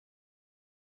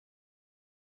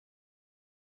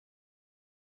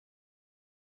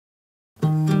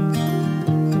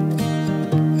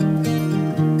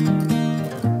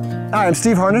Hi, I'm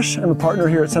Steve Harnish. I'm a partner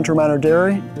here at Central Manor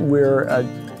Dairy. We're a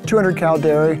 200 cow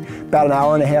dairy about an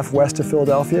hour and a half west of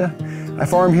Philadelphia. I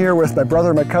farm here with my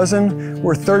brother and my cousin.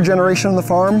 We're third generation on the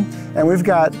farm, and we've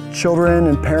got children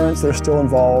and parents that are still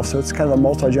involved, so it's kind of a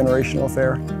multi-generational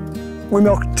affair. We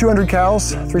milk 200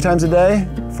 cows 3 times a day,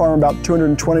 farm about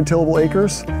 220 tillable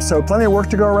acres, so plenty of work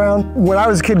to go around. When I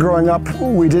was a kid growing up,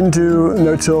 we didn't do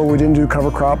no-till, we didn't do cover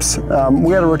crops.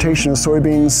 We had a rotation of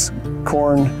soybeans,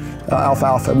 corn,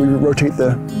 alfalfa. We would rotate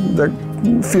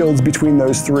the fields between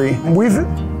those 3. We've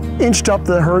inched up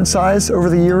the herd size over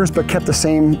the years, but kept the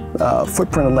same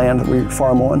footprint of land that we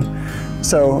farm on.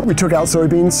 So we took out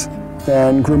soybeans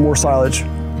and grew more silage,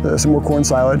 some more corn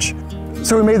silage.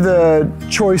 So we made the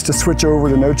choice to switch over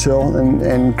to no-till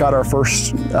and got our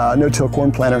first no-till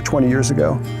corn planter 20 years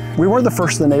ago. We weren't the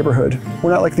first in the neighborhood.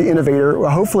 We're not like the innovator.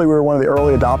 Well, hopefully we were one of the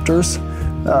early adopters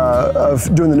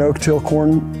of doing the no-till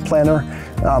corn planter.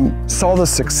 Saw the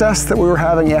success that we were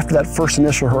having after that first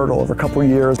initial hurdle of a couple of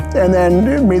years, and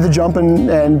then made the jump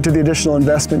and did the additional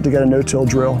investment to get a no-till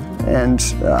drill, and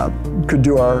could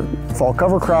do our fall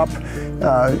cover crop.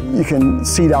 You can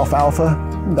seed alfalfa.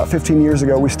 About 15 years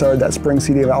ago, we started that spring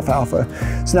seeding of alfalfa.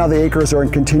 So now the acres are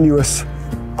in continuous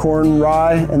corn,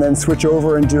 rye, and then switch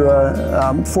over and do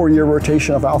a 4-year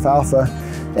rotation of alfalfa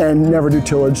and never do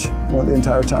tillage the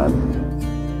entire time.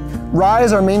 Rye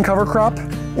is our main cover crop.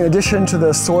 In addition to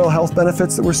the soil health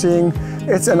benefits that we're seeing,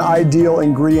 it's an ideal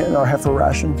ingredient in our heifer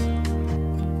rations.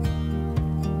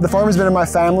 The farm has been in my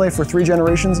family for 3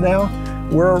 generations now.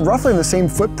 We're roughly in the same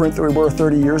footprint that we were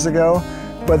 30 years ago,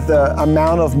 but the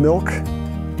amount of milk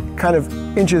kind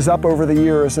of inches up over the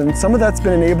years, and some of that's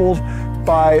been enabled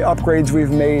by upgrades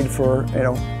we've made for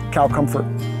cow comfort,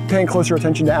 paying closer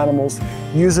attention to animals,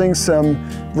 using some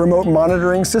remote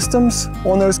monitoring systems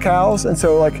on those cows, and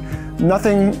so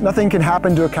nothing can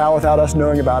happen to a cow without us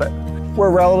knowing about it. We're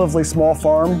a relatively small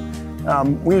farm.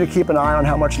 We need to keep an eye on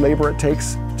how much labor it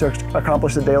takes to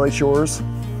accomplish the daily chores.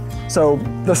 So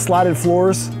the slatted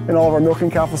floors in all of our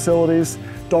milking cow facilities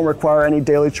don't require any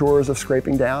daily chores of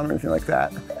scraping down or anything like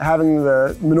that. Having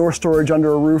the manure storage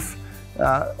under a roof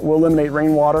will eliminate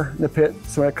rainwater in the pit,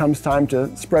 so when it comes time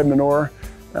to spread manure,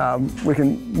 we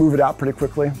can move it out pretty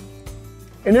quickly.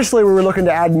 Initially, we were looking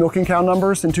to add milking cow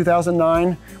numbers in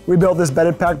 2009. We built this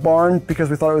bedded pack barn because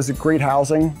we thought it was a great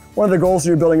housing. One of the goals when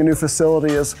you're building a new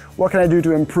facility is, what can I do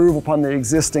to improve upon the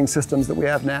existing systems that we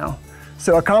have now?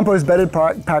 So a compost bedded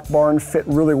pack barn fit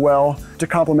really well to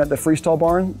complement the freestall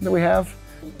barn that we have.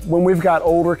 When we've got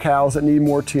older cows that need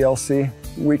more TLC,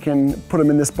 we can put them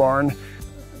in this barn,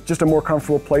 just a more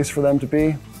comfortable place for them to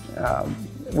be.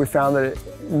 We found that it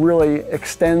really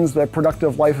extends the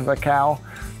productive life of a cow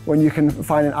when you can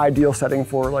find an ideal setting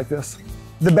for it like this.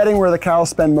 The bedding where the cows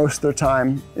spend most of their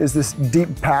time is this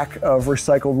deep pack of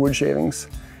recycled wood shavings.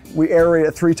 We aerate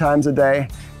it 3 times a day.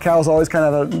 Cows always kind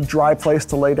of have a dry place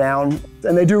to lay down,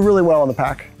 and they do really well in the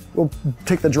pack. We'll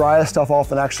take the driest stuff off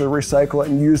and actually recycle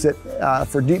it and use it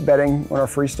for deep bedding on our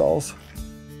freestalls.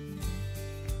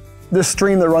 This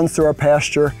stream that runs through our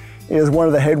pasture is one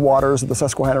of the headwaters of the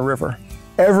Susquehanna River.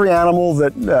 Every animal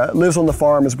that lives on the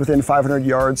farm is within 500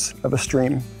 yards of a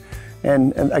stream.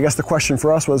 And I guess the question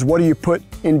for us was, what do you put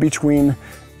in between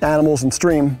animals and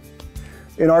stream?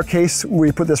 In our case,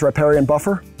 we put this riparian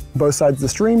buffer, both sides of the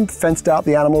stream, fenced out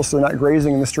the animals so they're not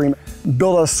grazing in the stream,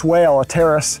 built a swale, a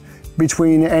terrace,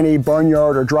 between any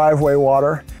barnyard or driveway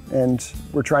water, and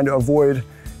we're trying to avoid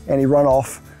any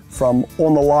runoff from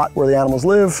on the lot where the animals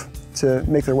live to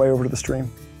make their way over to the stream.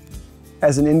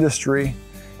 As an industry,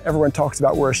 everyone talks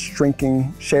about we're a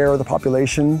shrinking share of the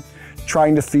population,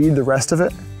 trying to feed the rest of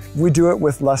it. We do it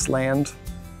with less land,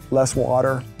 less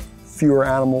water, fewer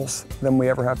animals than we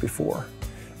ever have before.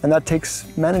 And that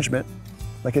takes management.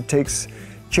 It takes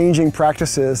changing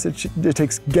practices, it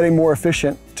takes getting more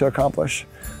efficient to accomplish.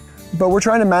 But we're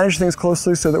trying to manage things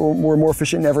closely so that we're more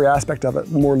efficient in every aspect of it,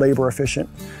 more labor efficient,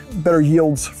 better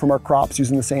yields from our crops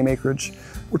using the same acreage.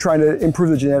 We're trying to improve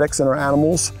the genetics in our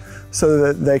animals so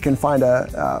that they can find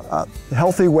a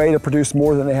healthy way to produce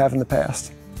more than they have in the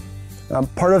past.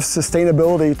 Part of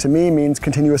sustainability to me means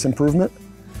continuous improvement.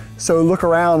 So look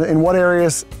around, in what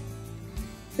areas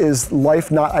is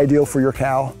life not ideal for your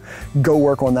cow? Go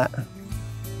work on that.